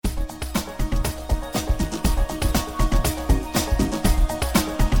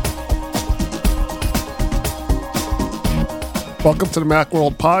Welcome to the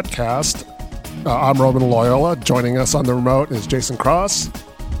Macworld Podcast. I'm Roman Loyola. Joining us on the remote is Jason Cross.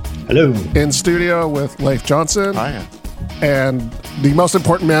 Hello. In studio with Leif Johnson. Hiya. And the most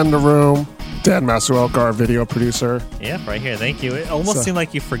important man in the room, Dan Masuoka, our video producer. Yeah, right here. Thank you. It almost seemed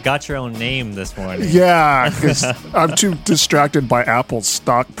like you forgot your own name this morning. Yeah, because I'm too distracted by Apple's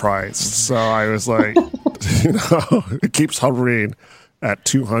stock price. So I was like, it keeps hovering at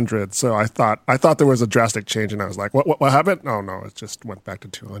 200. So I thought there was a drastic change, and I was like, what happened? Oh no, it just went back to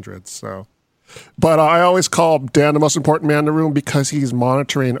 200. So, but I always call Dan the most important man in the room because he's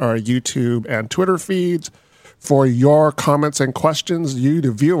monitoring our YouTube and Twitter feeds for your comments and questions. You,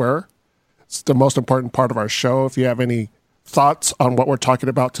 the viewer, it's the most important part of our show. If you have any thoughts on what we're talking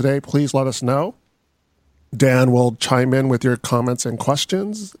about today, please let us know. Dan will chime in with your comments and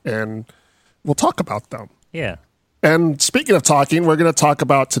questions, and we'll talk about them. Yeah. And speaking of talking, we're going to talk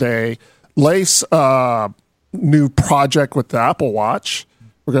about today Leif's new project with the Apple Watch.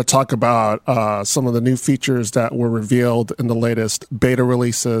 We're going to talk about some of the new features that were revealed in the latest beta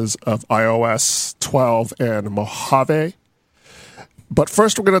releases of iOS 12 and Mojave. But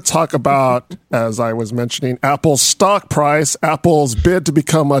first, we're going to talk about, as I was mentioning, Apple's stock price, Apple's bid to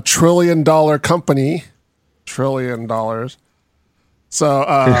become $1 trillion company. $1 trillion.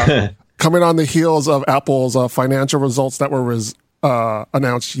 So, coming on the heels of Apple's financial results that were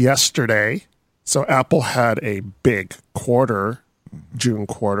announced yesterday. So Apple had a big quarter, June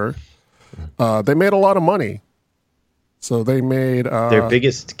quarter. They made a lot of money. So they made... their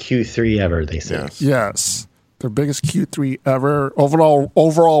biggest Q3 ever, they said. Yes. Their biggest Q3 ever.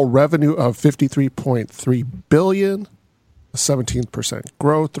 Overall revenue of $53.3 billion, a 17%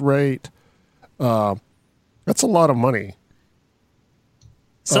 growth rate. That's a lot of money.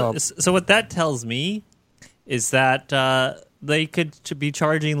 So what that tells me is that they should be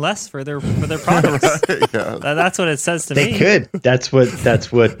charging less for their products. Right, yeah. That's what it says to me. They could. That's what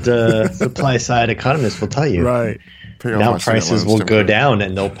supply side economists will tell you. Right. Now prices will go down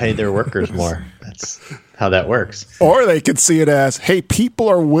and they'll pay their workers more. That's how that works. Or they could see it as, hey, people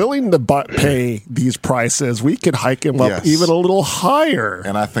are willing to pay these prices. We could hike them up even a little higher.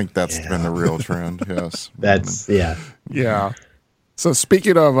 And I think that's been the real trend, yes. Yeah. So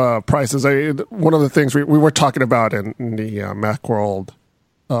speaking of prices, one of the things we were talking about in the Macworld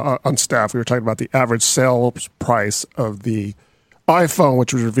on staff, we were talking about the average sales price of the iPhone,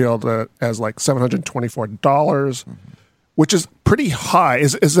 which was revealed as like $724, which is pretty high.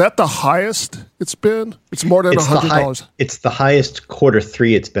 Is that the highest it's been? It's more than $100. It's the highest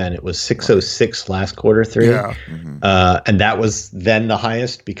Q3 it's been. It was $606 last Q3. Yeah. And that was then the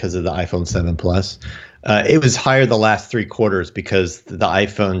highest because of the iPhone 7 Plus. It was higher the last 3 quarters because the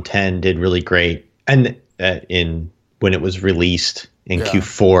iPhone 10 did really great, and when it was released in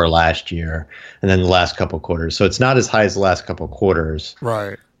Q4 last year, and then the last couple quarters. So it's not as high as the last couple quarters,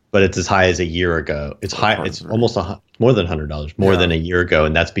 right? But it's as high as a year ago. It's high. It's almost more than $100 more than a year ago,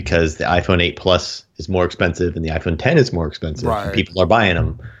 and that's because the iPhone 8 Plus is more expensive and the iPhone 10 is more expensive. Right. And people are buying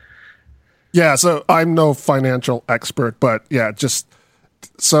them. Yeah. So I'm no financial expert, but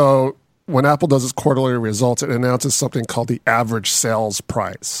so. When Apple does its quarterly results, it announces something called the average sales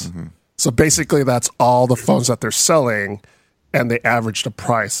price. Mm-hmm. So basically, that's all the phones that they're selling, and they average the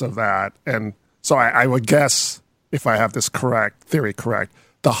price of that. And so I would guess, if I have this theory correct,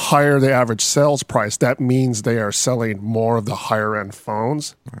 the higher the average sales price, that means they are selling more of the higher end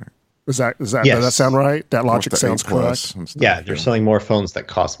phones. Right. Does that sound right? That logic sounds correct. Yeah, they're selling more phones that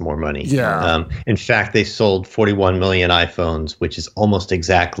cost more money. Yeah. In fact, they sold 41 million iPhones, which is almost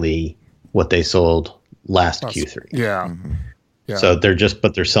exactly what they sold last Q3. Yeah. Mm-hmm. Yeah. So they're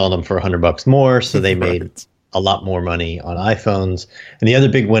selling them for $100 more. So they made a lot more money on iPhones. And the other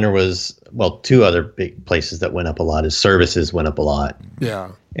big winner was, two other big places that went up a lot is services went up a lot.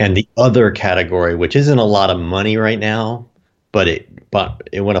 Yeah. And the other category, which isn't a lot of money right now, but it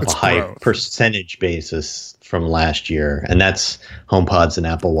went up a high percentage basis from last year. And that's HomePods and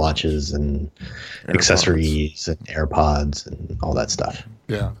Apple Watches and accessories and AirPods and all that stuff.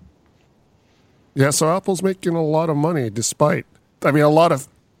 Yeah. Yeah, so Apple's making a lot of money a lot of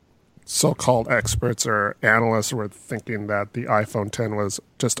so-called experts or analysts were thinking that the iPhone 10 was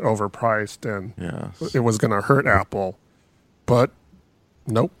just overpriced and it was going to hurt Apple. But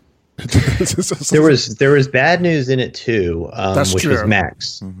nope. There was bad news in it too, which was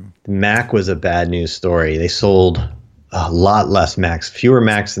Macs. Mm-hmm. Mac was a bad news story. They sold a lot less Macs, fewer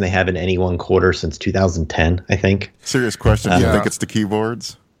Macs than they have in any one quarter since 2010, I think. Serious question. Do you think it's the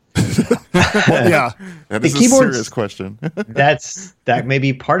keyboards? Yeah, this is a serious question. that may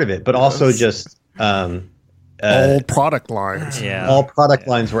be part of it, but also just old product lines. Yeah, all product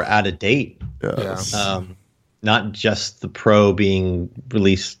lines were out of date. Yes. not just the Pro being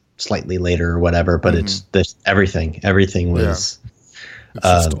released slightly later or whatever, but it's this everything. Everything was.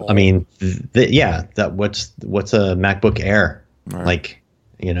 I mean, what's a MacBook Air like?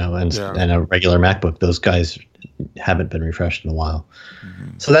 And a regular MacBook. Those guys haven't been refreshed in a while,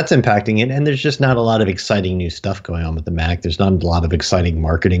 so that's impacting it. And there's just not a lot of exciting new stuff going on with the Mac. There's not a lot of exciting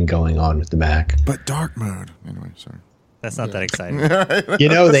marketing going on with the Mac. But dark mode, anyway. Sorry. That's not that exciting.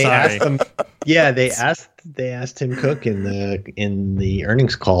 They asked him. Yeah, they asked Tim Cook in the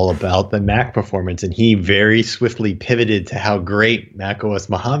earnings call about the Mac performance, and he very swiftly pivoted to how great macOS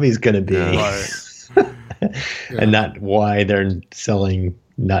Mojave is going to be, and not why they're selling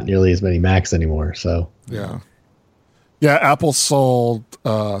not nearly as many Macs anymore. So Apple sold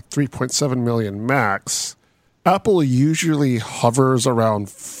 3.7 million Macs. Apple usually hovers around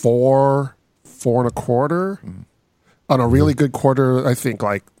 4.25. On a really good quarter, I think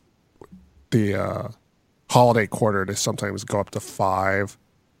like the holiday quarter, they sometimes go up to 5.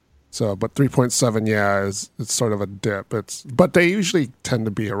 So, but 3.7, it's sort of a dip. But they usually tend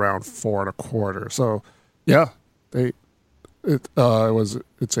to be around 4.25. So,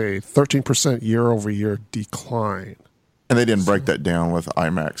 it's a 13% year-over-year decline. And they didn't break that down with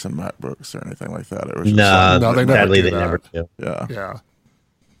iMacs and MacBooks or anything like that. It was just they never do. Yeah.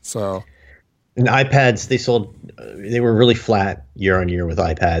 So. And iPads, they were really flat year on year with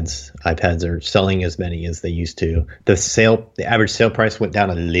iPads. iPads are selling as many as they used to. The average sale price went down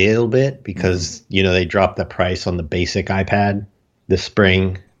a little bit because, they dropped the price on the basic iPad this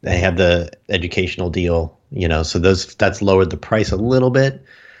spring. They had the educational deal, so that's lowered the price a little bit,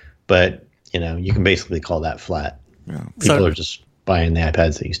 but, you can basically call that flat. Yeah. People are just buying the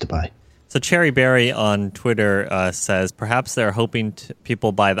iPads they used to buy. So Cherry Berry on Twitter says perhaps they're hoping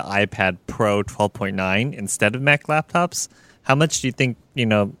people buy the iPad Pro 12.9 instead of Mac laptops. How much do you think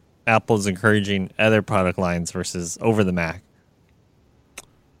Apple's encouraging other product lines versus over the Mac?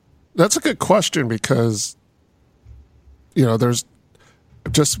 That's a good question because there's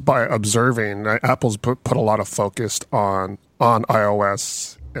just by observing, Apple's put a lot of focus on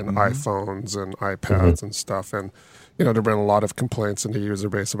iOS and iPhones and iPads and stuff, and there have been a lot of complaints in the user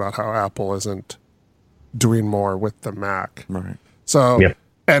base about how Apple isn't doing more with the Mac. Right. So,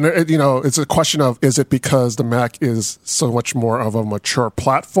 and it's a question of, is it because the Mac is so much more of a mature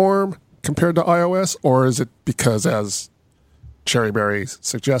platform compared to iOS, or is it because, as Cherryberry's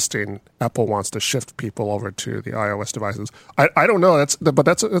suggesting, Apple wants to shift people over to the iOS devices? I don't know.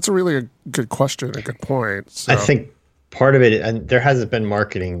 That's a really good question, a good point. So. I think part of it, and there hasn't been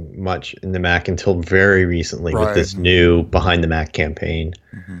marketing much in the Mac until very recently with this new Behind the Mac campaign.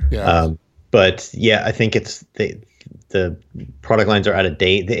 But I think it's the product lines are out of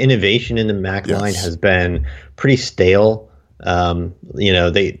date. The innovation in the Mac line has been pretty stale.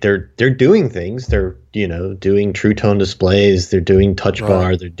 They're doing things. They're doing True Tone displays. They're doing Touch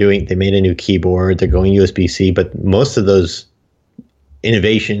Bar. They made a new keyboard. They're going USB-C. But most of those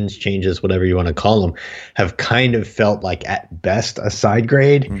innovations, changes, whatever you want to call them, have kind of felt like at best a side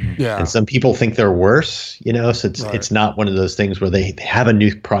grade. And some people think they're worse, so it's not one of those things where they have a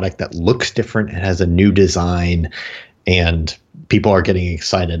new product that looks different and has a new design and people are getting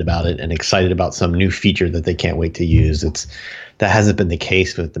excited about it and excited about some new feature that they can't wait to use. That hasn't been the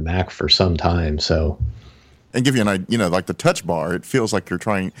case with the Mac for some time. So, and give you an idea, like the Touch Bar, it feels like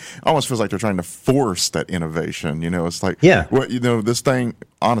almost feels like they're trying to force that innovation. It's like, this thing,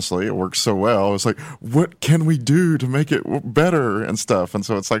 honestly, it works so well. It's like, what can we do to make it better and stuff? And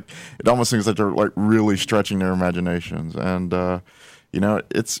so it's like, it almost seems like they're like really stretching their imaginations. And, I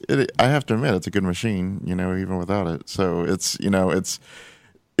have to admit, it's a good machine, even without it. So it's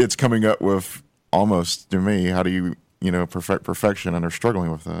coming up with almost, to me, how do you, perfect perfection, and they're struggling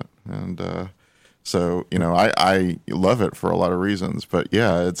with that. And, so, I love it for a lot of reasons, but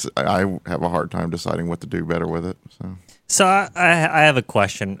I have a hard time deciding what to do better with it. So I have a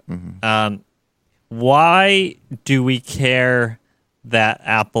question. Why do we care that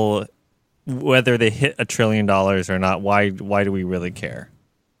Apple, whether they hit $1 trillion or not, why do we really care?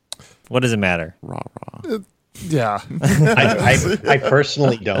 What does it matter? Rah. I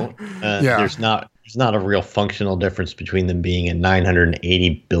personally don't. There's not a real functional difference between them being a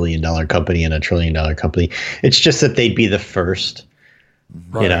 $980 billion company and a $1 trillion company. It's just that they'd be the first,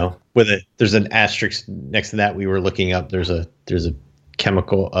 there's an asterisk next to that. We were looking up, there's a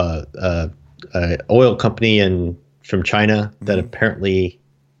chemical, oil company from China that apparently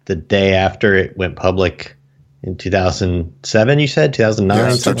the day after it went public in 2007, you said 2009,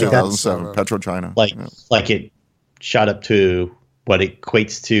 yeah, something 2007, like that. PetroChina. Like it shot up to what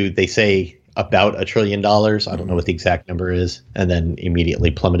equates to, they say, about $1 trillion. I don't know what the exact number is, and then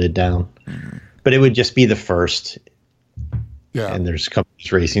immediately plummeted down. but it would just be the first. Yeah. And there's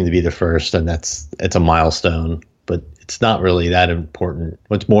companies racing to be the first, and it's a milestone, but it's not really that important.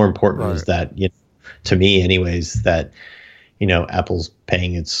 What's more important is that, to me anyways, that, Apple's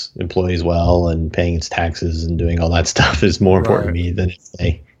paying its employees well and paying its taxes and doing all that stuff is more important to me than if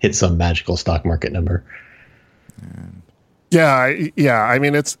they hit some magical stock market number. Yeah. I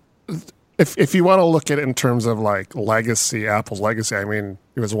mean, it's if you want to look at it in terms of like legacy, Apple's legacy, I mean,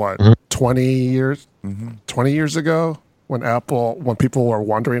 it was what, 20 years, 20 years ago when people were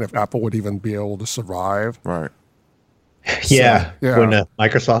wondering if Apple would even be able to survive. Right. Yeah. When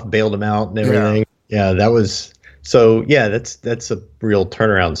Microsoft bailed them out and everything. Yeah, that was. So yeah, that's a real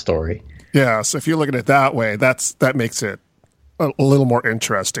turnaround story. Yeah, so if you look at it that way, that makes it a little more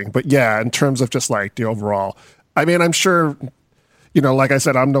interesting. But yeah, in terms of just like the overall, I mean, I'm sure, like I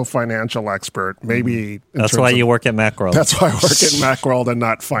said, I'm no financial expert. Maybe that's why you work at Macworld. That's why I work at Macworld and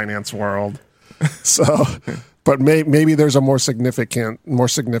not Finance World. So, but maybe there's a more significance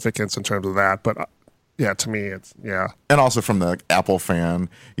in terms of that. But yeah, to me, it's And also from the Apple fan,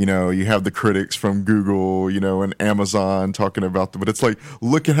 you have the critics from Google, and Amazon talking about but it's like,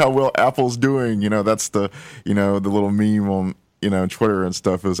 look at how well Apple's doing. That's the, the little meme on, Twitter and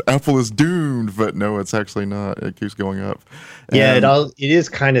stuff is Apple is doomed, but no, it's actually not. It keeps going up. And it is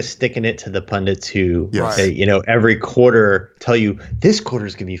kind of sticking it to the pundits who, yes. Every quarter tell you this quarter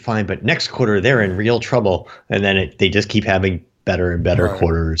is going to be fine, but next quarter they're in real trouble. And then they just keep having better and better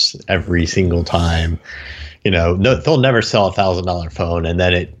quarters every single time. They'll never sell $1,000 phone, and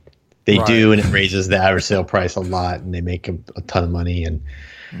then they do, and it raises the average sale price a lot, and they make a ton of money. And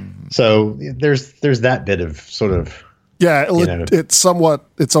so there's that bit of sort of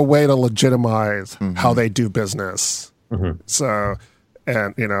it's a way to legitimize how they do business. So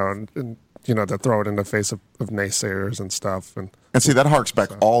and to throw it in the face of naysayers and stuff. And see, that harks back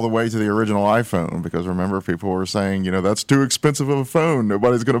all the way to the original iPhone, because remember, people were saying, that's too expensive of a phone.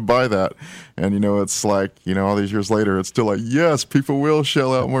 Nobody's going to buy that. And, it's like, all these years later, it's still like, yes, people will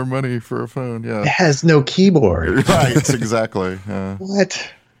shell out more money for a phone. Yeah. It has no keyboard. Right, exactly.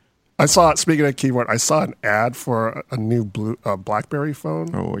 What? Speaking of keyboard, I saw an ad for a new BlackBerry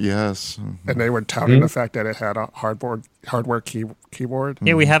phone. Oh, yes. And they were touting the fact that it had a hardware keyboard.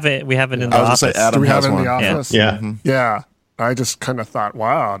 Yeah, we have it in the office. Say, Adam Do we have it in one. the office? Yeah. Yeah. I just kind of thought,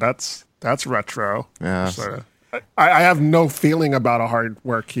 wow, that's retro. Yeah. So, I have no feeling about a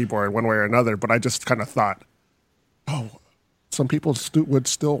hardware keyboard one way or another, but I just kind of thought, some people would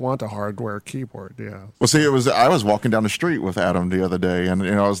still want a hardware keyboard. Yeah. Well, see, I was walking down the street with Adam the other day, and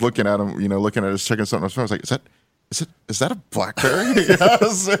I was looking at him, looking at us, checking something on his phone. I was like, is that a BlackBerry?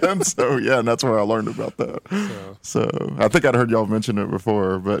 Yes. And so and that's where I learned about that. So I think I'd heard y'all mention it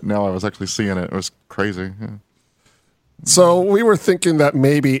before, but now I was actually seeing it. It was crazy. Yeah. So we were thinking that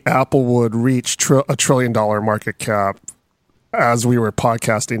maybe Apple would reach $1 trillion market cap as we were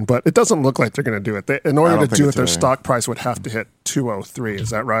podcasting, but it doesn't look like they're going to do it. In order to do it, their stock price would have to hit 203.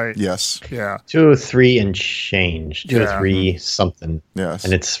 Is that right? Yes. Yeah. 203 and change. 203 something. Yes.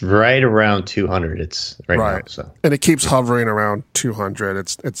 And it's right around 200. It's right now. So. And it keeps hovering around 200.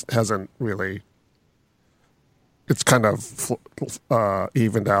 It hasn't really. It's kind of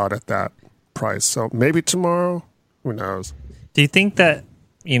evened out at that price. So maybe tomorrow. Who knows? Do you think that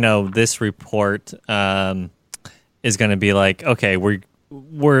this report is going to be like, okay, we're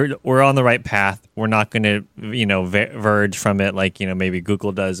on the right path. We're not going to verge from it like maybe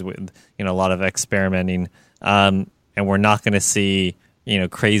Google does with a lot of experimenting, and we're not going to see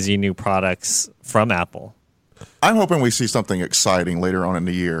crazy new products from Apple? I'm hoping we see something exciting later on in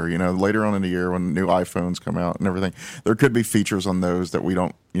the year. Later on in the year when new iPhones come out and everything, there could be features on those that we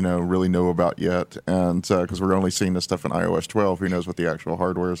don't, really know about yet. And because we're only seeing this stuff in iOS 12, who knows what the actual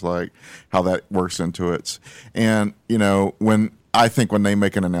hardware is like, how that works into it. And when they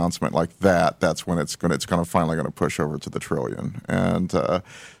make an announcement like that, that's when it's kind of finally going to push over to the trillion. And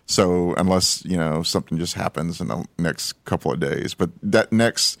so unless something just happens in the next couple of days, but that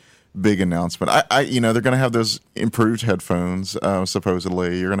next big announcement. They're going to have those improved headphones,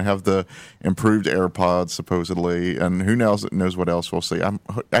 supposedly. You're going to have the improved AirPods, supposedly, and who knows what else we'll see.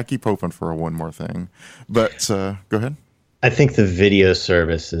 I keep hoping for one more thing, but go ahead. I think the video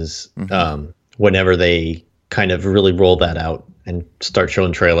services, whenever they kind of really roll that out and start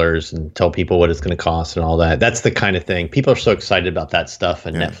showing trailers and tell people what it's going to cost and all that, that's the kind of thing. People are so excited about that stuff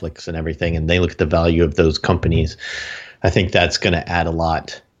and Netflix and everything, and they look at the value of those companies. I think that's going to add a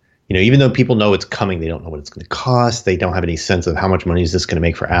lot. Even though people know it's coming, they don't know what it's going to cost. They don't have any sense of how much money is this going to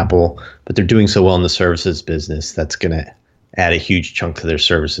make for Apple. But they're doing so well in the services business, that's going to add a huge chunk to their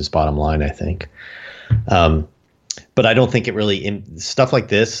services bottom line, I think. But I don't think it really stuff like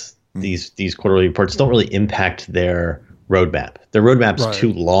this these quarterly reports don't really impact their roadmap. Their roadmap's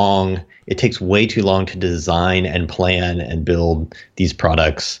too long. It takes way too long to design and plan and build these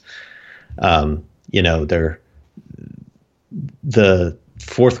products. The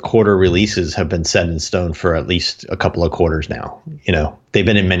fourth quarter releases have been set in stone for at least a couple of quarters now. They've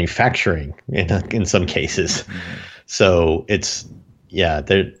been in manufacturing in some cases. So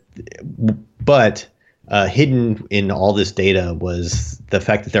but hidden in all this data was the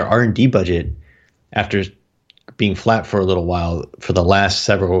fact that their R&D budget, after being flat for a little while, for the last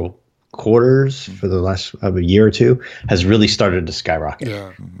several quarters, for the last a year or two, has really started to skyrocket.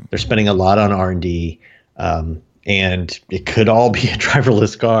 Yeah. They're spending a lot on R&D, and it could all be a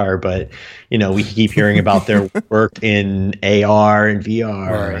driverless car, but we keep hearing about their work in AR and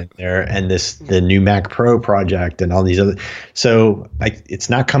VR, and the new Mac Pro project and all these other. So it's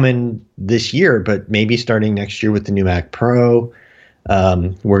not coming this year, but maybe starting next year with the new Mac Pro,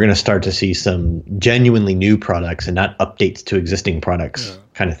 we're going to start to see some genuinely new products and not updates to existing products,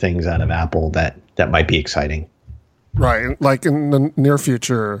 kind of things out of Apple that might be exciting. Right, like in the near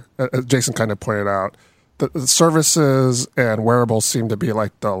future, as Jason kind of pointed out, the services and wearables seem to be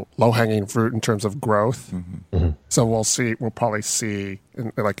like the low-hanging fruit in terms of growth. So we'll probably see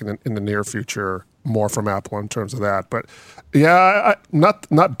in the near future more from Apple in terms of that. But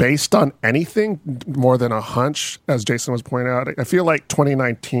not based on anything more than a hunch, as Jason was pointing out. I feel like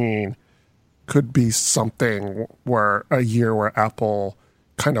 2019 could be something a year where Apple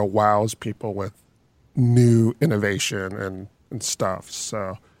kind of wows people with new innovation and stuff.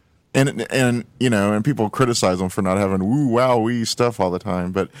 So. And people criticize them for not having woo stuff all the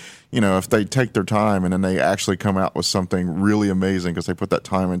time. But, if they take their time and then they actually come out with something really amazing because they put that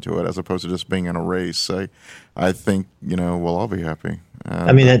time into it as opposed to just being in a race, I think, we'll all be happy.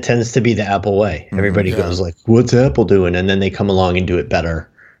 That tends to be the Apple way. Everybody goes like, what's Apple doing? And then they come along and do it better,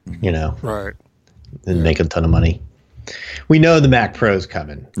 Right. And make a ton of money. We know the Mac Pro's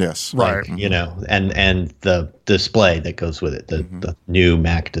coming. Yes. Right. And the display that goes with it, the new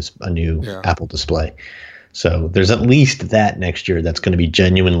new Apple display. So there's at least that next year that's going to be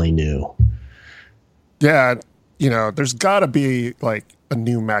genuinely new. Yeah. There's got to be like a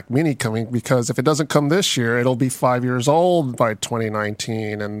new Mac Mini coming, because if it doesn't come this year, it'll be 5 years old by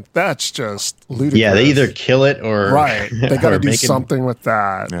 2019. And that's just ludicrous. Yeah. They either kill it or. Right. They got to do something with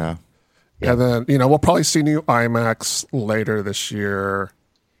that. Yeah. And then, we'll probably see new iMacs later this year,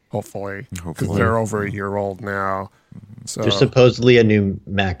 hopefully, because they're over a year old now. So there's supposedly a new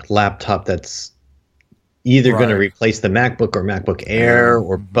Mac laptop that's either going to replace the MacBook or MacBook Air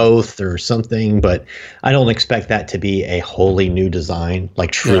or both or something, but I don't expect that to be a wholly new design, like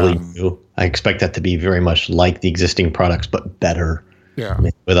truly new. I expect that to be very much like the existing products, but better. Yeah,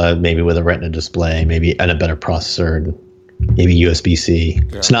 maybe with a Retina display, maybe and a better processor. And maybe USB-C.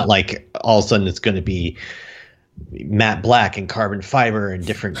 Yeah. It's not like all of a sudden it's going to be matte black and carbon fiber and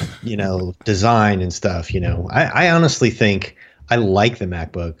different, design and stuff. I honestly think I like the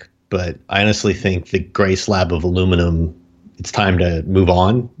MacBook, but I honestly think the gray slab of aluminum, it's time to move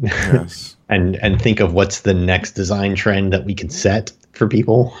on. Yes. and think of what's the next design trend that we can set for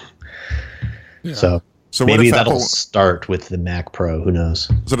people. Yeah. So maybe that'll start with the Mac Pro. Who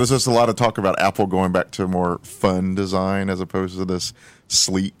knows? So there's just a lot of talk about Apple going back to more fun design as opposed to this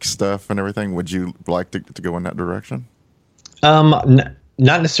sleek stuff and everything. Would you like to go in that direction? Not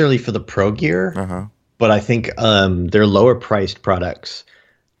necessarily for the Pro gear, but I think their lower priced products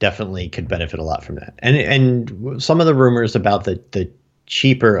definitely could benefit a lot from that. And some of the rumors about the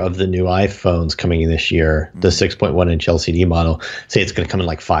cheaper of the new iPhones coming in this year, the 6.1 inch LCD model, say it's going to come in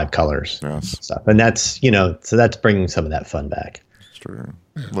like 5 colors. Yes. And stuff. And that's, so that's bringing some of that fun back. That's true.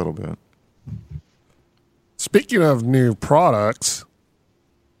 A little bit. Speaking of new products,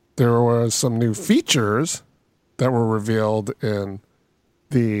 there was some new features that were revealed in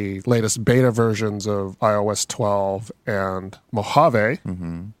the latest beta versions of iOS 12 and Mojave.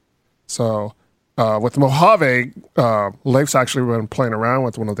 So, with Mojave, Leif's actually been playing around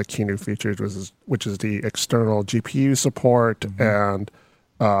with one of the key new features, which is the external GPU support and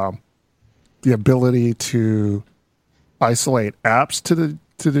the ability to isolate apps to the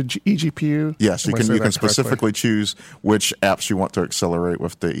eGPU. Yes, you can specifically choose which apps you want to accelerate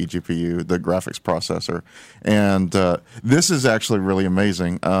with the eGPU, the graphics processor. And this is actually really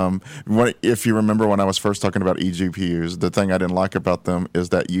amazing. If you remember when I was first talking about eGPUs, the thing I didn't like about them is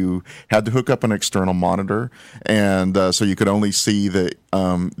that you had to hook up an external monitor, and so you could only see the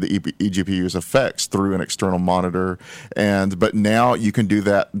eGPU's effects through an external monitor. But now you can do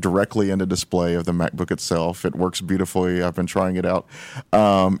that directly in the display of the MacBook itself. It works beautifully. I've been trying it out.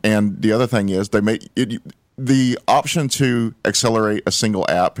 And the other thing is the option to accelerate a single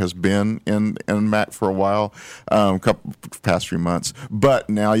app has been in Mac for a while, past few months. But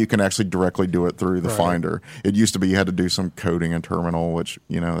now you can actually directly do it through the Finder. It used to be you had to do some coding in Terminal, which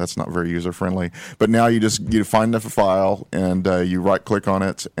that's not very user friendly. But now you find the file and you right click on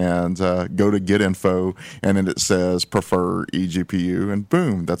it and go to Get Info, and then it says prefer eGPU, and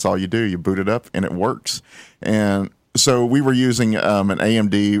boom, that's all you do. You boot it up and it works. And so we were using an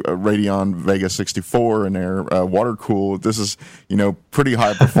AMD Radeon Vega 64 in there, water cooled. This is, pretty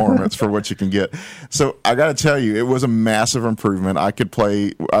high performance for what you can get. So I got to tell you, it was a massive improvement. I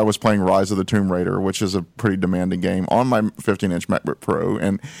was playing Rise of the Tomb Raider, which is a pretty demanding game, on my 15-inch MacBook Pro,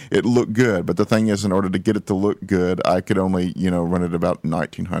 and it looked good. But the thing is, in order to get it to look good, I could only, run it about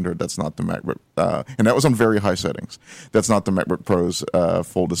 1900. That's not the MacBook, and that was on very high settings. That's not the MacBook Pro's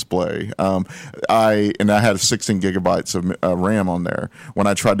full display. I had 16 gigabytes of RAM on there. When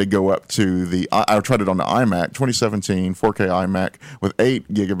I tried to go up to I tried it on the iMac, 2017 4K iMac with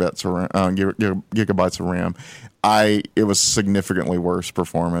 8 gigabytes of RAM. It was significantly worse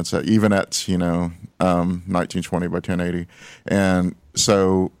performance, even at 1920 by 1080, and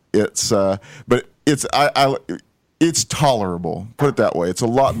so it's it's tolerable. Put it that way. It's a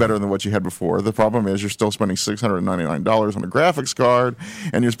lot better than what you had before. The problem is you're still spending $699 on a graphics card,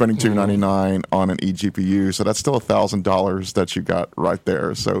 and you're spending $299 on an eGPU. So that's still $1,000 that you got right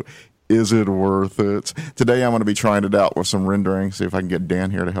there. So is it worth it? Today I'm going to be trying it out with some rendering, see if I can get Dan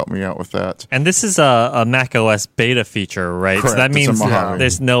here to help me out with that. And this is a macOS beta feature, right? Correct. So that means Mojave.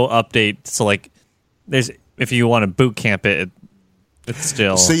 there's no update. So if you want to boot camp it, it's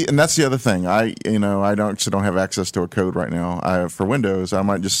still and that's the other thing. I don't have access to a code right now. For Windows, I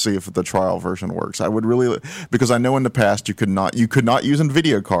might just see if the trial version works. I would really, because I know in the past you could not use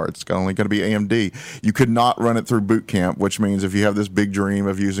NVIDIA cards. It's only going to be AMD. You could not run it through Boot Camp, which means if you have this big dream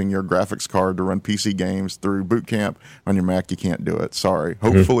of using your graphics card to run PC games through Boot Camp on your Mac, you can't do it. Sorry.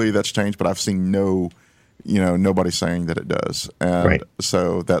 Hopefully that's changed, but I've seen nobody saying that it does, and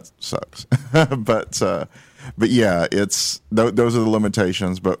so that sucks. But yeah, those are the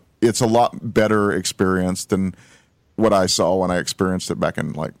limitations. But it's a lot better experience than what I saw when I experienced it back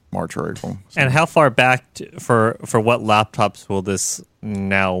in March or April. So. And how far back for what laptops will this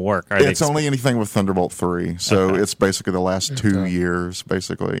now work? It's only anything with Thunderbolt 3, so it's basically the last 2 years.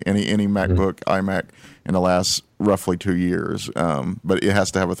 Basically, any MacBook, iMac in the last roughly 2 years. But it has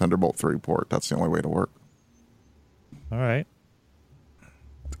to have a Thunderbolt 3 port. That's the only way to work. All right.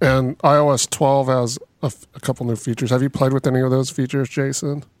 And iOS 12 has a couple new features. Have you played with any of those features,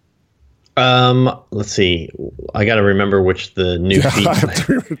 Jason? Let's see. I got to remember which the new features.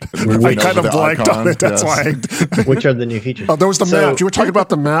 I kind of blanked on it. That's why. Which are the new features? Oh, there was the maps. You were talking about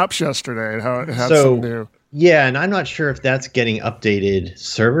the maps yesterday and how it had some new. Yeah, and I'm not sure if that's getting updated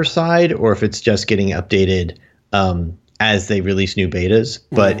server side or if it's just getting updated as they release new betas,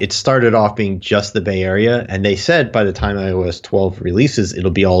 but it started off being just the Bay Area, and they said by the time iOS 12 releases, it'll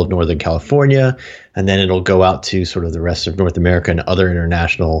be all of Northern California, and then it'll go out to sort of the rest of North America and other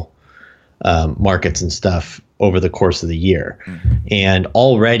international markets and stuff over the course of the year. And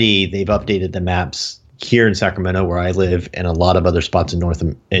already they've updated the maps here in Sacramento, where I live, and a lot of other spots in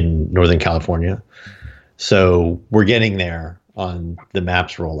Northern California. So we're getting there on the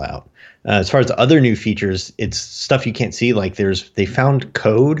maps rollout. As far as the other new features, it's stuff you can't see. They found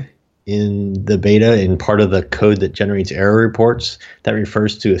code in the beta, in part of the code that generates error reports, that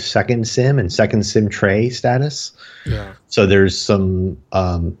refers to a second SIM and second SIM tray status. Yeah. So there's some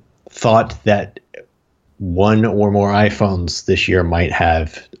thought that one or more iPhones this year might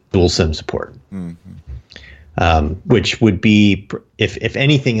have dual SIM support, which would be, if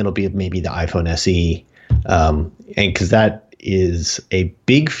anything, it'll be maybe the iPhone SE, and because that is a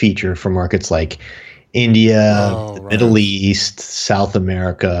big feature for markets like India, the Middle East, South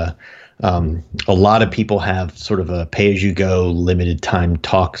America. A lot of people have sort of a pay-as-you-go limited time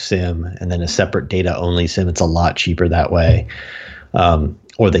talk SIM and then a separate data-only SIM. It's a lot cheaper that way.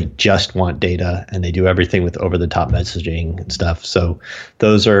 Or they just want data and they do everything with over-the-top messaging and stuff. So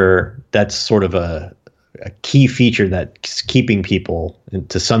that's sort of a key feature that's keeping people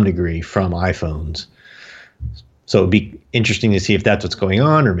to some degree from iPhones. So it'd be interesting to see if that's what's going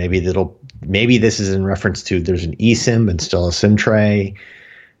on, or maybe this is in reference to there's an eSIM and still a SIM tray.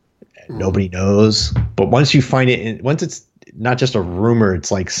 Nobody knows. But once you find it, once it's not just a rumor,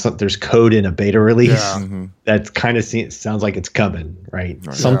 it's like there's code in a beta release. Yeah. That kind of sounds like it's coming, right?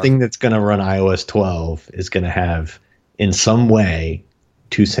 Something that's going to run iOS 12 is going to have, in some way,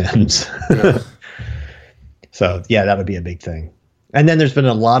 2 SIMs. Yeah. So yeah, that would be a big thing. And then there's been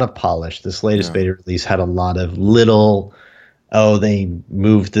a lot of polish. This latest beta release had a lot of little oh, they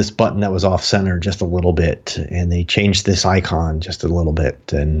moved this button that was off center just a little bit, and they changed this icon just a little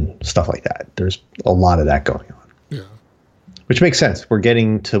bit, and stuff like that. There's a lot of that going on. Yeah. Which makes sense. We're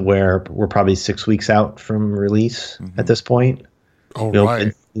getting to where we're probably 6 weeks out from release at this point. Oh,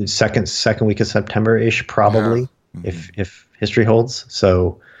 right. Second week of September-ish, probably, if history holds.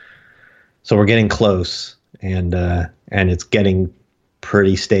 So we're getting close, and it's getting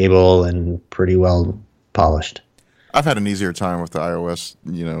pretty stable and pretty well polished. I've had an easier time with the iOS,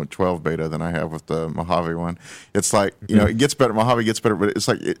 12 beta than I have with the Mojave one. It's like, it gets better. Mojave gets better, but it's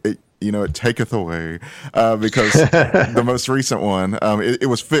like, it taketh away because the most recent one, it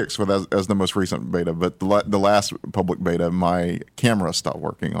was fixed as the most recent beta, but the last public beta, my camera stopped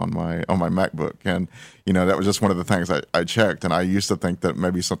working on my MacBook. And, that was just one of the things I checked. And I used to think that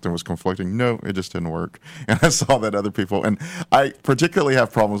maybe something was conflicting. No, it just didn't work. And I saw that other people, and I particularly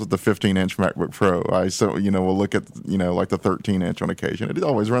have problems with the 15-inch MacBook Pro. We'll look at, like the 13-inch on occasion. It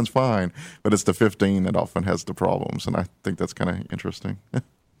always runs fine, but it's the 15 that often has the problems. And I think that's kind of interesting.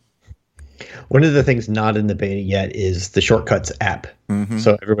 One of the things not in the beta yet is the Shortcuts app. Mm-hmm.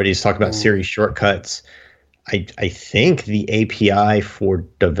 So everybody's talking about Siri shortcuts. I think the API for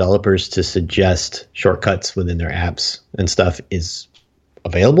developers to suggest shortcuts within their apps and stuff is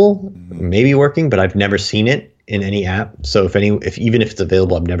available, maybe working, but I've never seen it in any app. So even if it's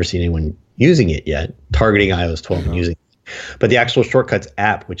available, I've never seen anyone using it yet, targeting iOS 12 and using it. But the actual Shortcuts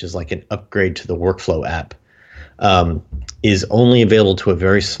app, which is like an upgrade to the workflow app, is only available to a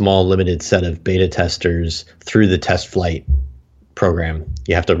very small, limited set of beta testers through the test flight program.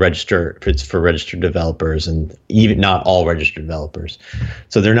 You have to register if it's for registered developers, and even not all registered developers.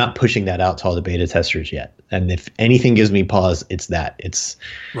 So they're not pushing that out to all the beta testers yet. And if anything gives me pause, it's that. It's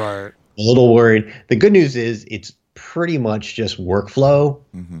right. A little worried. The good news is it's pretty much just workflow,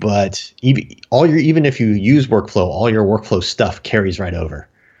 but even if you use workflow, all your workflow stuff carries right over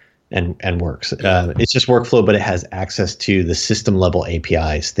and works. It's just workflow, but it has access to the system level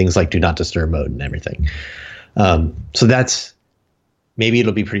APIs, things like do not disturb mode and everything. So that's, maybe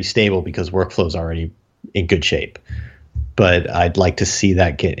it'll be pretty stable because workflow is already in good shape, but I'd like to see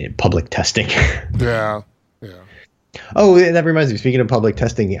that get in public testing. Yeah. Oh, that reminds me. Speaking of public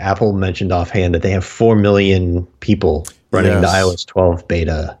testing, Apple mentioned offhand that they have 4 million people running the iOS 12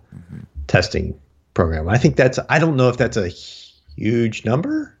 beta testing program. I don't know if that's a huge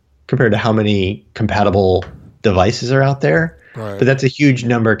number compared to how many compatible devices are out there, but that's a huge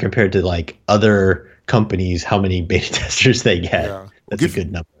number compared to like other companies, how many beta testers they get. Yeah. That's a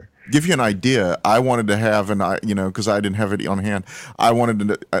good number. Give you an idea, I wanted to have, because I didn't have it on hand, I wanted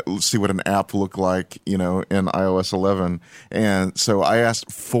to see what an app looked like, in iOS 11. And so I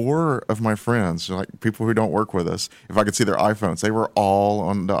asked 4 of my friends, like people who don't work with us, if I could see their iPhones. They were all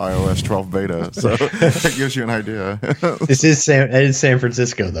on the iOS 12 beta. So it gives you an idea. This is San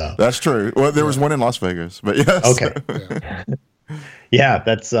Francisco, though. That's true. Well, there was one in Las Vegas, but yes. Okay. Yeah,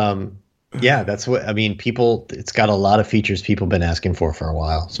 that's what I mean. People, it's got a lot of features people have been asking for a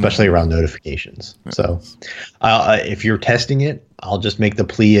while, especially around notifications. So if you're testing it, I'll just make the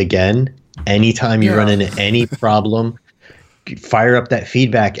plea again. Anytime you run into any problem, fire up that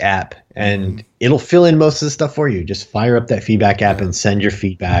feedback app and it'll fill in most of the stuff for you. Just fire up that feedback app and send your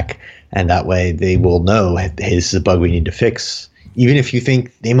feedback. And that way they will know, hey, this is a bug we need to fix. Even if you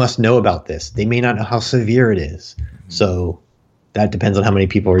think they must know about this, they may not know how severe it is. So that depends on how many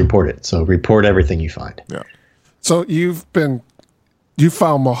people report it. So report everything you find. Yeah. So you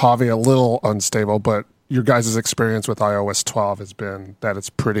found Mojave a little unstable, but your guys' experience with iOS 12 has been that it's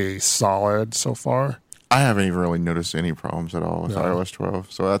pretty solid so far. I haven't even really noticed any problems at all with iOS 12,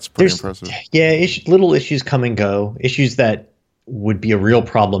 so that's pretty impressive. Yeah, little issues come and go. Issues that would be a real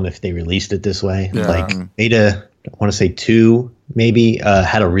problem if they released it this way. Yeah. Like beta, I want to say 2 maybe,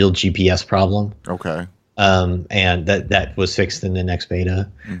 had a real GPS problem. Okay. And that was fixed in the next beta.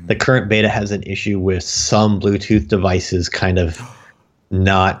 The current beta has an issue with some Bluetooth devices kind of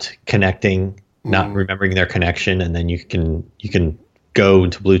not connecting, not remembering their connection, and then you can go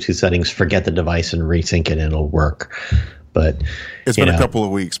into Bluetooth settings, forget the device, and resync it, and it'll work. But it's been a couple of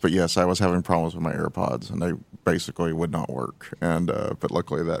weeks. But yes, I was having problems with my AirPods, and they basically would not work. And but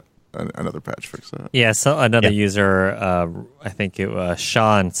luckily that another patch fixed that. Yeah. So another user, I think it was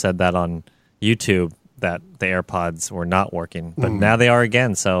Sean, said that on YouTube, that the AirPods were not working, but now they are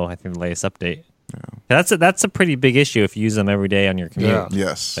again. So I think the latest update. Yeah. That's a pretty big issue if you use them every day on your commute. Yeah.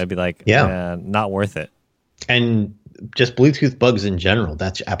 Yes, that'd be like not worth it. And just Bluetooth bugs in general.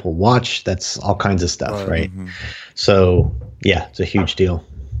 That's Apple Watch. That's all kinds of stuff, right? So yeah, it's a huge deal.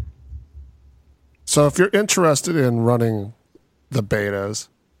 So if you're interested in running the betas,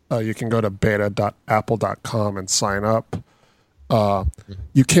 you can go to beta.apple.com and sign up.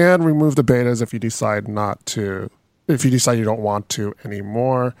 You can remove the betas if you decide not to, if you decide you don't want to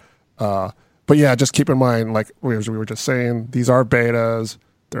anymore. But yeah, just keep in mind, like we were just saying, these are betas.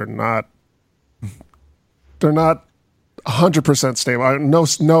 They're not 100% stable. No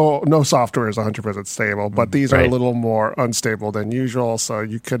software is 100% stable, but these are a little more unstable than usual. So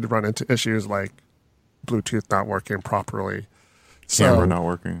you could run into issues like Bluetooth not working properly. Camera not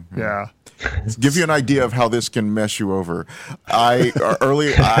working. Yeah. Give you an idea of how this can mess you over. I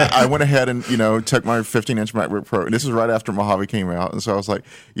went ahead and took my 15-inch MacBook Pro. This is right after Mojave came out, and so I was like,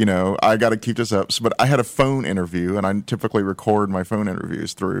 I got to keep this up. But I had a phone interview, and I typically record my phone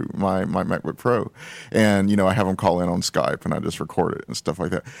interviews through my MacBook Pro, and I have them call in on Skype, and I just record it and stuff like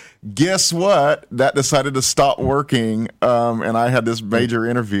that. Guess what? That decided to stop working, and I had this major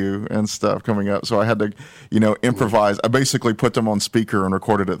interview and stuff coming up, so I had to improvise. I basically put them on speaker and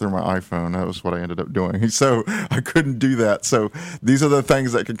recorded it through my iPhone. That was what I ended up doing. So I couldn't do that. So these are the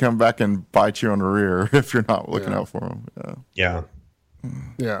things that could come back and bite you on the rear if you're not looking out for them. Yeah.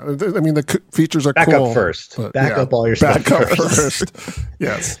 Yeah. I mean, the features are back cool. Up first. Back up all your stuff first.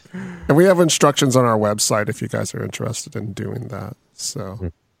 Yes. And we have instructions on our website if you guys are interested in doing that.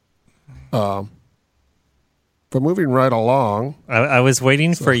 So, but moving right along. I was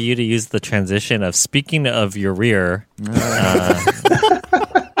waiting for you to use the transition of speaking of your rear.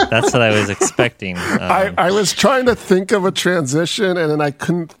 That's what I was expecting. I was trying to think of a transition, and then I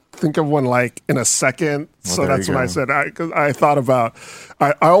couldn't think of one like in a second. Well, so that's when I said, I thought about,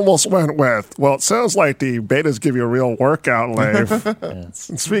 I almost went with, well, it sounds like the betas give you a real workout, Leif. And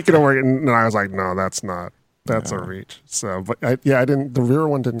speaking of working, and I was like, no, that's not. That's a reach. So, but I didn't. The rear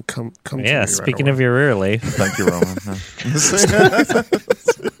one didn't come to me. Yeah, speaking of your rear, Leif. Thank you, Roman.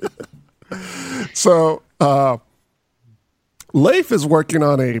 So, Leif is working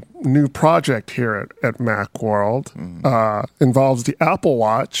on a new project here at Macworld. Involves the Apple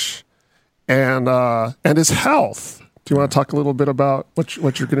Watch and his health. Do you want to talk a little bit about what you're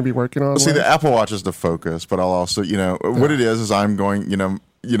going to be working on? Well, see, the Apple Watch is the focus, but I'll also, what it is I'm going,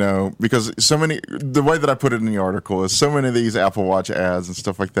 because so many, the way that I put it in the article is so many of these Apple Watch ads and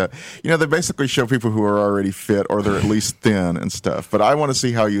stuff like that, they basically show people who are already fit or they're at least thin and stuff. But I want to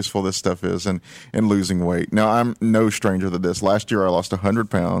see how useful this stuff is in losing weight. Now, I'm no stranger to this. Last year, I lost 100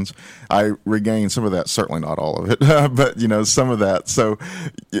 pounds. I regained some of that, certainly not all of it, but, some of that. So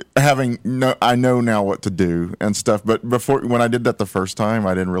I know now what to do and stuff. But when I did that the first time,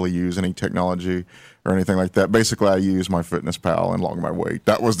 I didn't really use any technology or anything like that. Basically, I use my Fitness Pal and log my weight.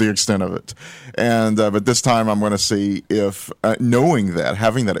 That was the extent of it. And but this time, I'm going to see if knowing that,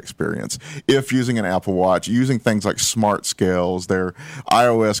 having that experience, if using an Apple Watch, using things like smart scales, their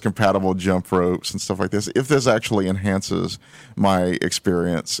iOS compatible jump ropes and stuff like this, if this actually enhances my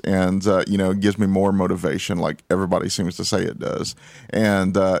experience and gives me more motivation, like everybody seems to say it does,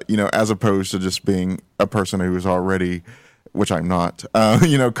 and as opposed to just being a person who is already, which I'm not,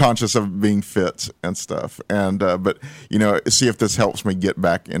 conscious of being fit and stuff. And, but, see if this helps me get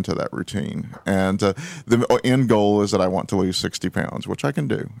back into that routine. And the end goal is that I want to lose 60 pounds, which I can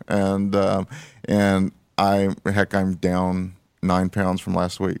do. And I'm down 9 pounds from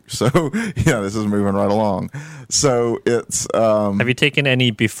last week. So, this is moving right along. So it's... Have you taken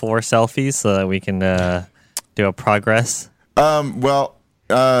any before selfies so that we can do a progress? I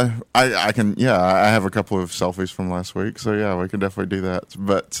can, I have a couple of selfies from last week, so we can definitely do that.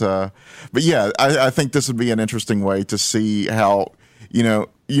 But I think this would be an interesting way to see how,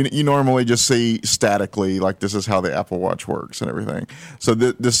 you normally just see statically, like this is how the Apple Watch works and everything. So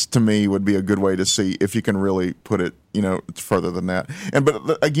this to me would be a good way to see if you can really put it, further than that.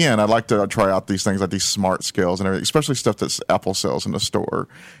 But again, I'd like to try out these things like these smart scales and everything, especially stuff that Apple sells in the store,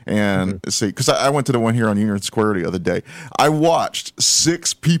 and see, because I went to the one here on Union Square the other day. I watched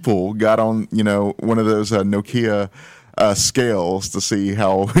 6 people got on, one of those Nokia scales to see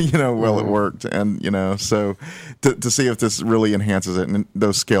how well it worked, and so to see if this really enhances it. And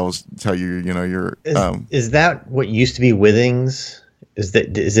those scales tell you your is that what used to be Withings? Is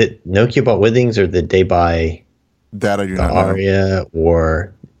it Nokia bought Withings, or did they buy that? I do the not know. Aria,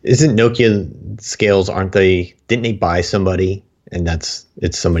 or isn't Nokia scales? Didn't they buy somebody, and it's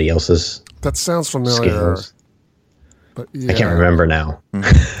somebody else's? That sounds familiar. Scales. But I can't remember now.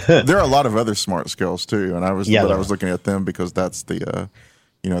 There are a lot of other smart scales too, and I was looking at them because that's the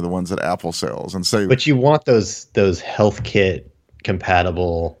the ones that Apple sells. And so, but you want those Health Kit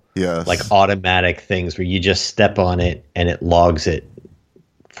compatible, like automatic things where you just step on it and it logs it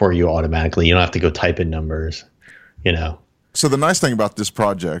for you automatically. You don't have to go type in numbers, So the nice thing about this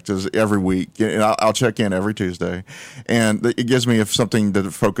project is every week, and I'll check in every Tuesday, and it gives me something to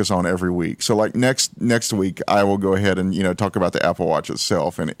focus on every week. So like next week, I will go ahead and talk about the Apple Watch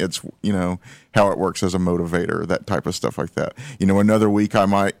itself and its how it works as a motivator, that type of stuff like that. Another week I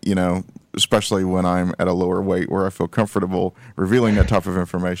might especially when I'm at a lower weight where I feel comfortable revealing that type of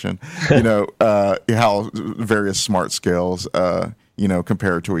information, how various smart scales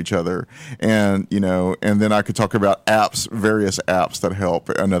compare to each other. And then I could talk about various apps that help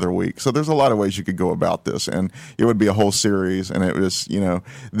another week. So there's a lot of ways you could go about this, and it would be a whole series. And it was,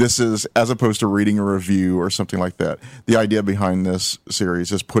 this is, as opposed to reading a review or something like that, the idea behind this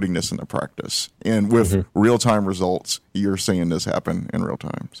series is putting this into practice. And with real-time results, you're seeing this happen in real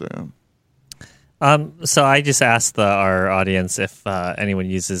time. So I just asked our audience if anyone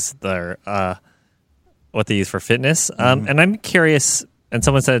uses their what they use for fitness, and I'm curious. And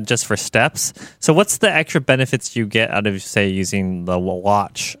someone said just for steps. So what's the extra benefits you get out of, say, using the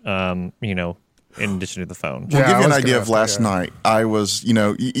watch? In addition to the phone. Well, give you an idea of last night. I was,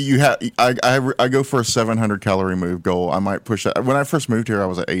 I go for a 700 calorie move goal. I might push that. When I first moved here, I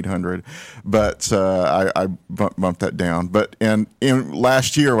was at 800, but I bumped that down. But in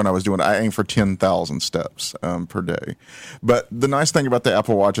last year when I was doing it, I aimed for 10,000 steps per day. But the nice thing about the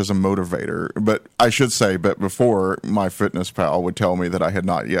Apple Watch is a motivator. But I should say, before my fitness pal would tell me that I had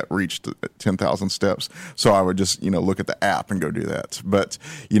not yet reached 10,000 steps, so I would just look at the app and go do that. But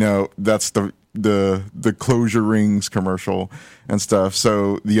that's the closure rings commercial and stuff.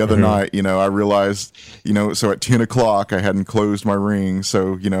 So the other night, I realized, so at 10 o'clock I hadn't closed my ring.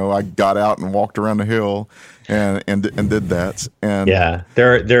 So, I got out and walked around the hill and did that. And yeah,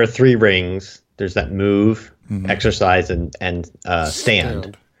 there are 3 rings. There's that move, exercise, and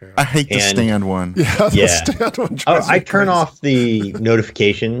stand. I hate the stand one. Yeah. Stand one I turn off the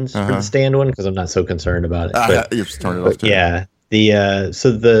notifications for the stand one because I'm not so concerned about it. You just turn it off too. Yeah.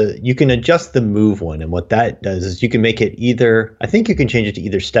 You can adjust the move one, and what that does is you can make it either. I think you can change it to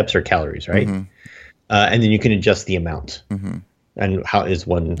either steps or calories, right? And then you can adjust the amount and how is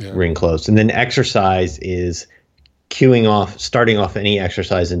one ring closed. And then exercise is starting off any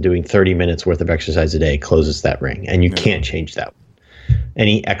exercise and doing 30 minutes worth of exercise a day closes that ring, and you can't change that one.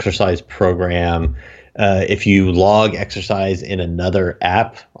 Any exercise program. If you log exercise in another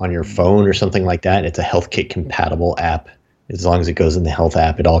app on your phone or something like that, it's a HealthKit compatible app. As long as it goes in the health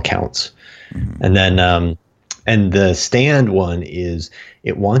app, it all counts. And then, and the stand one is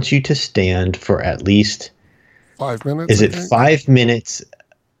it wants you to stand for at least 5 minutes. Is it 5 minutes?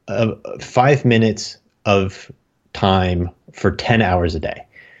 5 minutes of time for 10 hours a day.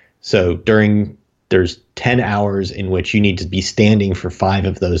 So there's 10 hours in which you need to be standing for 5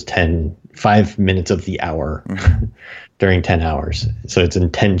 minutes of the hour during 10 hours. So it's in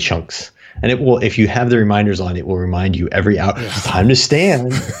 10 chunks. And it will, if you have the reminders on, it will remind you every hour, it's time to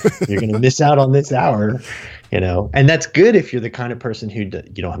stand. You're going to miss out on this hour, And that's good if you're the kind of person who you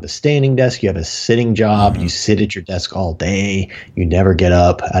don't have a standing desk, you have a sitting job, you sit at your desk all day, you never get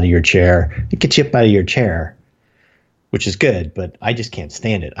up out of your chair. It gets you up out of your chair, which is good, but I just can't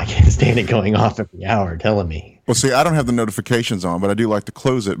stand it. I can't stand it going off every hour telling me. Well, see, I don't have the notifications on, but I do like to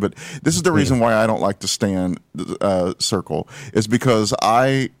close it. But this is the reason why I don't like to stand circle is because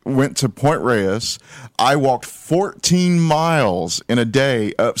I went to Point Reyes. I walked 14 miles in a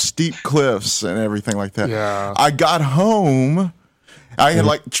day up steep cliffs and everything like that. Yeah. I got home. I had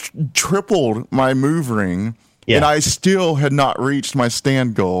tripled my move ring. Yeah. And I still had not reached my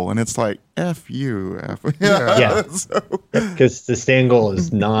stand goal. And it's like, F you. F. Yeah. Because the stand goal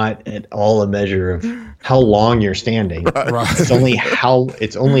is not at all a measure of how long you're standing. Right.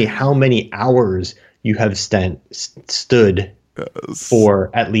 It's only how many hours you have stood for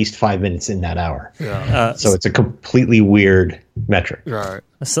at least 5 minutes in that hour. Yeah. So it's a completely weird metric. Right.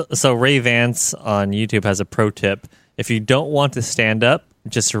 So Ray Vance on YouTube has a pro tip. If you don't want to stand up,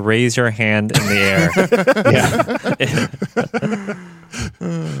 just raise your hand in the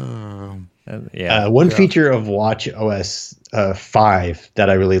air. One feature of Watch OS 5 that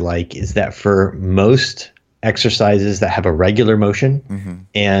I really like is that for most exercises that have a regular motion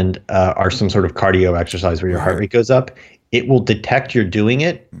and are some sort of cardio exercise where your heart rate goes up, it will detect you're doing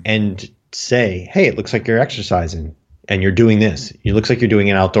it and say, hey, it looks like you're exercising. And you're doing this. It looks like you're doing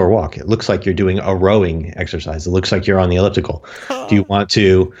an outdoor walk. It looks like you're doing a rowing exercise. It looks like you're on the elliptical. Do you want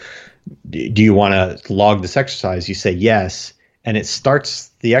to log this exercise? You say yes, and it starts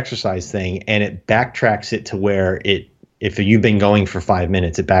the exercise thing, and it backtracks it to where if you've been going for 5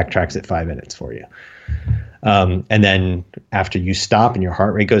 minutes, it backtracks it 5 minutes for you. And then after you stop and your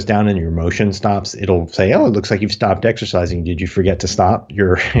heart rate goes down and your motion stops, it'll say, "Oh, it looks like you've stopped exercising. Did you forget to stop?"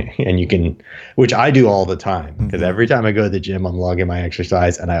 And you can, which I do all the time, because every time I go to the gym, I'm logging my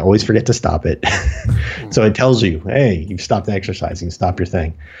exercise and I always forget to stop it. So it tells you, "Hey, you've stopped exercising. Stop your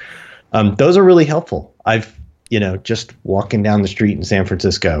thing." Those are really helpful. I've, just walking down the street in San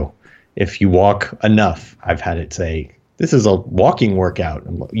Francisco, if you walk enough, I've had it say, "This is a walking workout."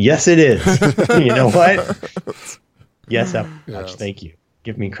 I'm like, yes, it is. You know what? Yes, Apple Watch. Thank you.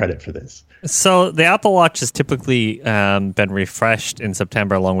 Give me credit for this. So the Apple Watch has typically been refreshed in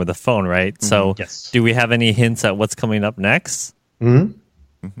September along with the phone, right? So do we have any hints at what's coming up next? And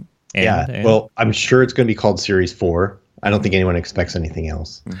well, I'm sure it's going to be called Series 4. I don't think anyone expects anything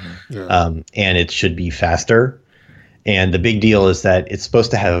else. And it should be faster. And the big deal is that it's supposed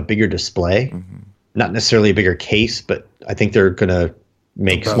to have a bigger display. Not necessarily a bigger case, but I think they're going to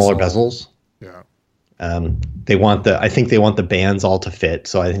make smaller bezels. Yeah. I think they want the bands all to fit.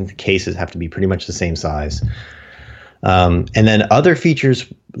 So I think the cases have to be pretty much the same size. And then other features,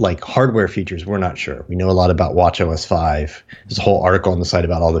 like hardware features, we're not sure. We know a lot about watchOS 5. There's a whole article on the site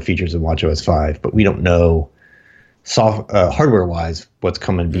about all the features of watchOS 5, but we don't know hardware-wise what's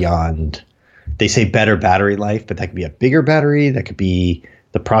coming beyond. They say better battery life, but that could be a bigger battery. That could be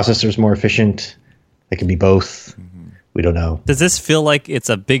the processor's more efficient. It could be both. We don't know. Does this feel like it's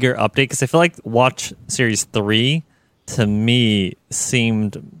a bigger update? Because I feel like Watch Series 3 to me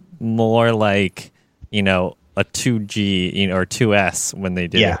seemed more like, a 2G, or 2S when they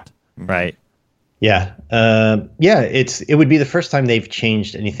did it. Right. Yeah. It would be the first time they've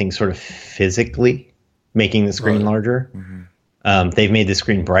changed anything sort of physically, making the screen larger. They've made the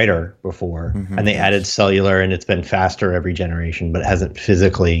screen brighter before, and they added cellular, and it's been faster every generation, but it hasn't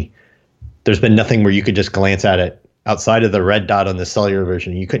physically. There's been nothing where you could just glance at it outside of the red dot on the cellular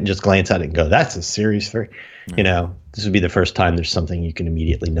version. You couldn't just glance at it and go, "That's a Series 3." This would be the first time there's something you can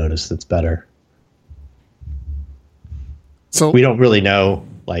immediately notice that's better. So we don't really know,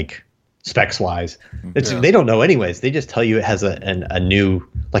 like, specs wise. They don't know anyways. They just tell you it has a new,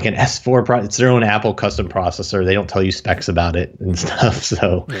 like an S4 product. It's their own Apple custom processor. They don't tell you specs about it and stuff.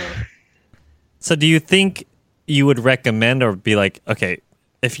 So do you think you would recommend or be like, okay,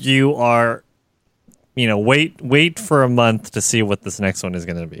 if you are, wait for a month to see what this next one is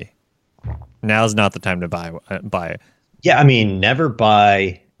going to be. Now's not the time to buy it. Yeah, I mean, never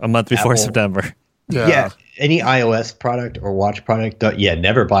buy a month before Apple. September. Yeah, any iOS product or watch product,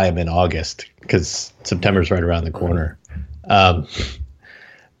 never buy them in August because September's right around the corner.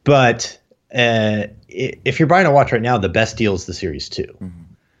 But if you're buying a watch right now, the best deal is the Series 2.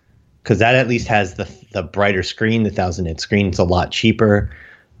 Because that at least has the brighter screen, the 1000-nit screen. It's a lot cheaper.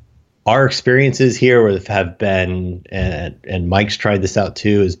 Our experiences here have been, and Mike's tried this out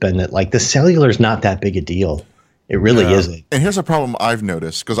too, has been that, like, the cellular is not that big a deal. It really isn't. And here's a problem I've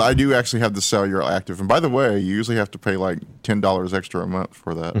noticed, because I do actually have the cellular active. And by the way, you usually have to pay like $10 extra a month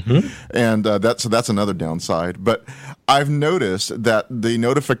for that. And that's another downside. But I've noticed that the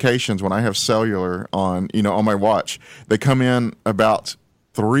notifications when I have cellular on, on my watch, they come in about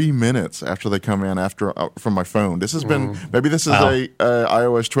 3 minutes after they come in from my phone. This has been, maybe this is a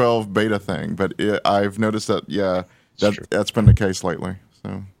iOS 12 beta thing, but I've noticed that, that's been the case lately.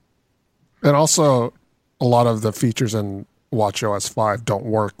 So, and also, a lot of the features in watchOS 5 don't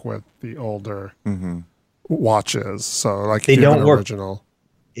work with the older watches. So, like, they don't work. Original,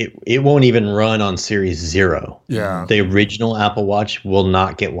 it won't even run on Series 0. Yeah. The original Apple Watch will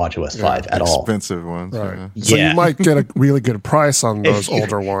not get watchOS 5 at all. Expensive ones. Right. So you might get a really good price on those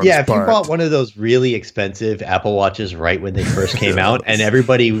older ones. Yeah, if you bought one of those really expensive Apple Watches right when they first came out, and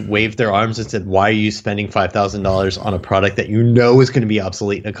everybody waved their arms and said, "Why are you spending $5,000 on a product that you know is going to be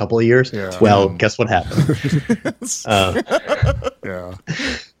obsolete in a couple of years?" Yeah. Well, guess what happened? Yeah.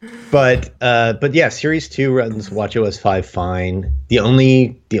 But yeah, Series 2 runs watchOS 5 fine. The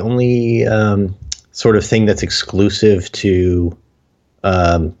only sort of thing that's exclusive to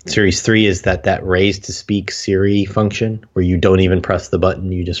Series 3 is that raise to speak Siri function, where you don't even press the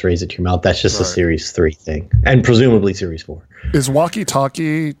button, you just raise it to your mouth. That's just a Series 3 thing, and presumably Series 4. Is Walkie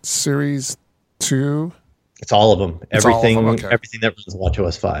Talkie Series 2? It's all of them. Everything that runs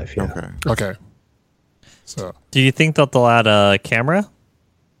watchOS 5. Yeah. Okay. So, do you think that they'll add a camera?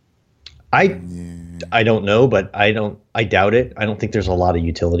 I don't know, but I doubt it. I don't think there's a lot of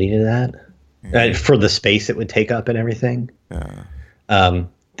utility to that for the space it would take up and everything. Yeah.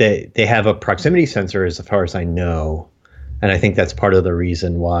 They have a proximity sensor, as far as I know, and I think that's part of the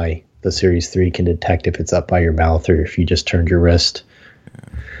reason why the Series 3 can detect if it's up by your mouth or if you just turned your wrist.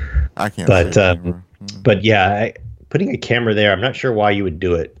 I can't. But yeah, putting a camera there, I'm not sure why you would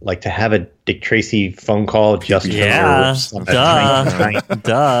do it. Like to have a Dick Tracy phone call just Duh.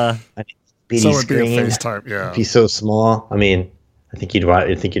 Bitty So it'd be a screen. FaceTime, yeah. It'd be so small. I mean, I think you'd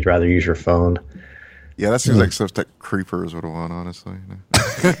rather use your phone. Yeah, that seems like stuff that creepers would want, honestly.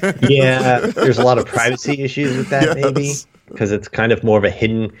 Yeah, there's a lot of privacy issues with that, maybe, because it's kind of more of a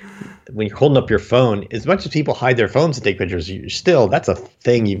hidden. When you're holding up your phone, as much as people hide their phones to take pictures, that's a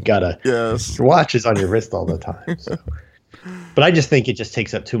thing you've got to. Yes. Your watch is on your wrist all the time. So. But I just think it just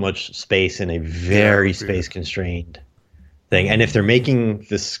takes up too much space in a very space constrained thing. And if they're making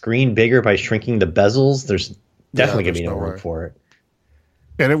the screen bigger by shrinking the bezels, there's definitely going to be no room for it.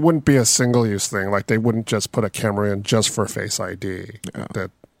 And it wouldn't be a single-use thing. Like they wouldn't just put a camera in just for Face ID.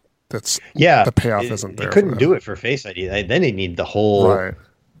 Yeah. The payoff isn't there. They couldn't do it for Face ID. Then they need the whole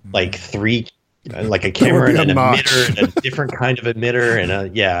like a camera and an emitter and a different kind of emitter and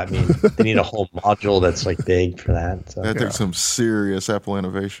they need a whole module that's like big for that. So. That takes some serious Apple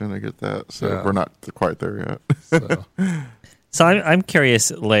innovation to get that. So we're not quite there yet. So I'm curious,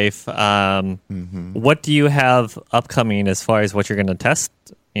 Leif, what do you have upcoming as far as what you're going to test,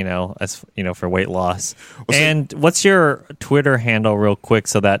 for weight loss? And what's your Twitter handle real quick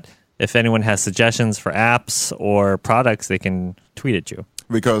so that if anyone has suggestions for apps or products, they can tweet at you?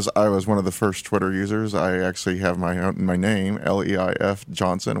 Because I was one of the first Twitter users, I actually have my name, Leif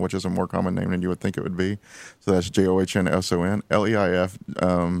Johnson, which is a more common name than you would think it would be. So that's Johnsson, Leif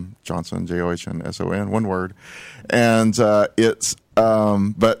Johnson, Johnsson, one word. And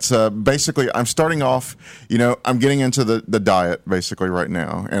basically I'm starting off, I'm getting into the diet basically right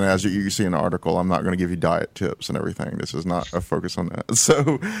now. And as you see in the article, I'm not going to give you diet tips and everything. This is not a focus on that.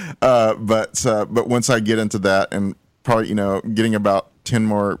 So, but once I get into that and probably, getting about 10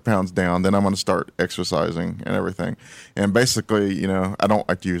 more pounds down, then I'm going to start exercising and everything. And basically, I don't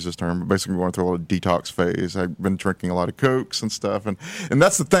like to use this term, but basically going through a little detox phase. I've been drinking a lot of Cokes and stuff. And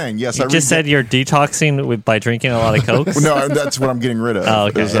that's the thing. Yes, you just said you're detoxing by drinking a lot of Cokes? No, that's what I'm getting rid of. Oh,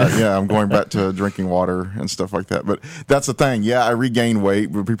 okay. I'm going back to drinking water and stuff like that. But that's the thing. Yeah, I regained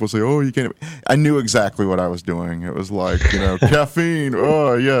weight, but people say, oh, you can't. I knew exactly what I was doing. It was like, caffeine.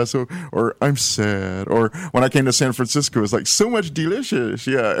 Oh, yeah. So, or I'm sad. Or when I came to San Francisco, it was like so much delicious.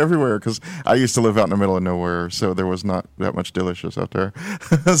 Yeah, everywhere. Because I used to live out in the middle of nowhere. So there was not that much delicious out there.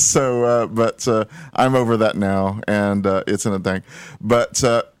 But I'm over that now, and it's in a thing. But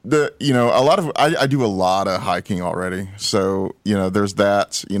I do a lot of hiking already. So there's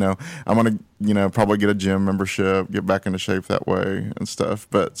that. I'm gonna probably get a gym membership, get back into shape that way and stuff.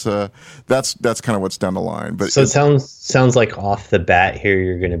 But that's kind of what's down the line. But so it sounds like off the bat here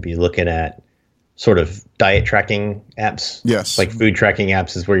you're going to be looking at sort of diet tracking apps. Yes, like food tracking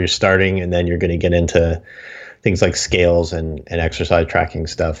apps is where you're starting, and then you're going to get into things like scales and exercise tracking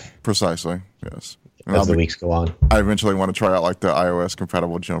stuff. Precisely. Yes. As the weeks go on. I eventually want to try out like the iOS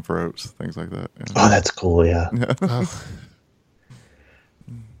compatible jump ropes, things like that. Yeah. Oh, that's cool. Yeah.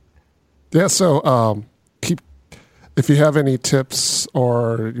 So if you have any tips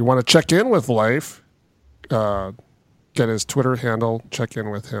or you want to check in with Leif, get his Twitter handle, check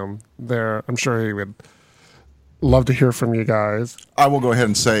in with him there. I'm sure he would love to hear from you guys. I will go ahead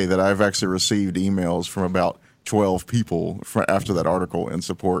and say that I've actually received emails from about 12 people after that article in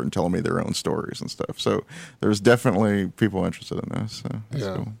support and telling me their own stories and stuff. So there's definitely people interested in this. So that's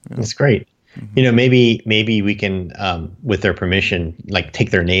cool. Yeah. That's great. Mm-hmm. Maybe we can, with their permission, like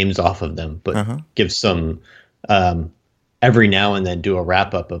take their names off of them, but give some, every now and then do a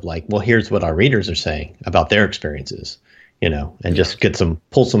wrap up of like, well, here's what our readers are saying about their experiences, and just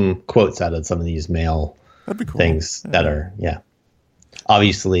pull some quotes out of some of these mail things that are,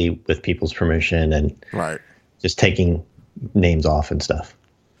 obviously with people's permission and just taking names off and stuff.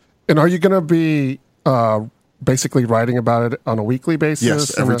 And are you going to be basically writing about it on a weekly basis?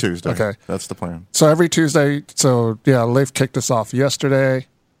 Yes, every Tuesday. Okay. That's the plan. So every Tuesday. So, Leif kicked us off yesterday.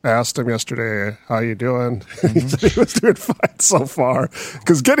 I asked him yesterday, how you doing? He said he was doing fine so far.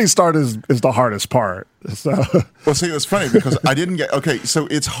 Because getting started is the hardest part. So. Well, see, it was funny because I didn't get... Okay, so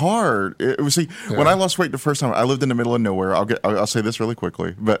it's hard. When I lost weight the first time, I lived in the middle of nowhere. I'll say this really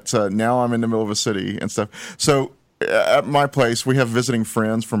quickly. But now I'm in the middle of a city and stuff. So at my place, we have visiting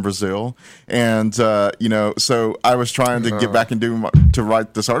friends from Brazil. And, so I was trying to get back and to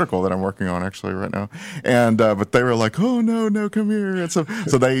write this article that I'm working on actually right now. And, but they were like, oh, no, come here. And so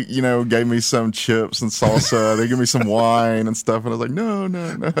they, gave me some chips and salsa. They gave me some wine and stuff. And I was like,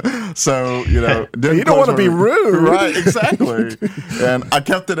 no. So, you don't want to be rude. Right, exactly. And I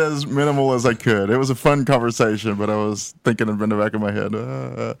kept it as minimal as I could. It was a fun conversation, but I was thinking in the back of my head,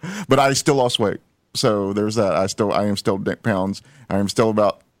 but I still lost weight. So there's that. I am still pounds. I am still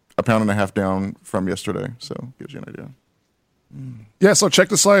about a pound and a half down from yesterday. So gives you an idea. Yeah, so check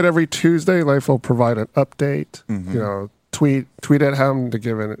the site every Tuesday. Leif will provide an update. Tweet at him to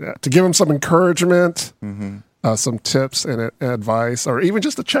give him some encouragement, some tips and advice, or even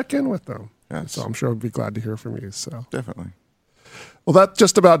just to check in with them. Yes. So I'm sure he'll be glad to hear from you. So definitely. Well, that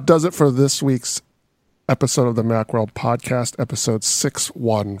just about does it for this week's episode of the Macworld Podcast, episode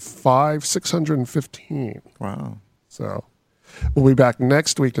 615. Wow. So we'll be back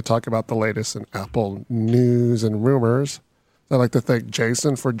next week to talk about the latest in Apple news and rumors. I'd like to thank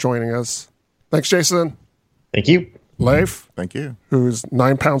Jason for joining us. Thanks, Jason. Thank you. Leif. Thank you. Who's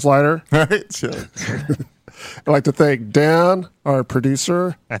 9 pounds lighter. Right. Sure. I'd like to thank Dan, our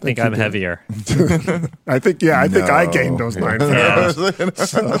producer. I think I'm heavier. I think I gained those 9 pounds.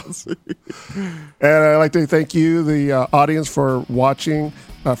 And I'd like to thank you, the audience, for watching,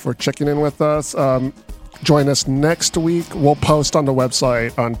 for checking in with us. Join us next week. We'll post on the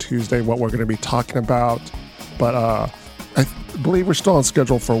website on Tuesday what we're going to be talking about. But I believe we're still on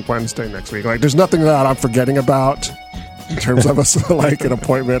schedule for Wednesday next week. Like, there's nothing that I'm forgetting about in terms of us like an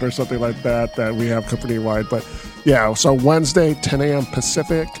appointment or something like that we have company-wide. But yeah, so Wednesday, 10 a.m.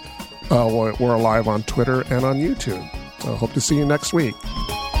 Pacific, we're live on Twitter and on YouTube. So hope to see you next week.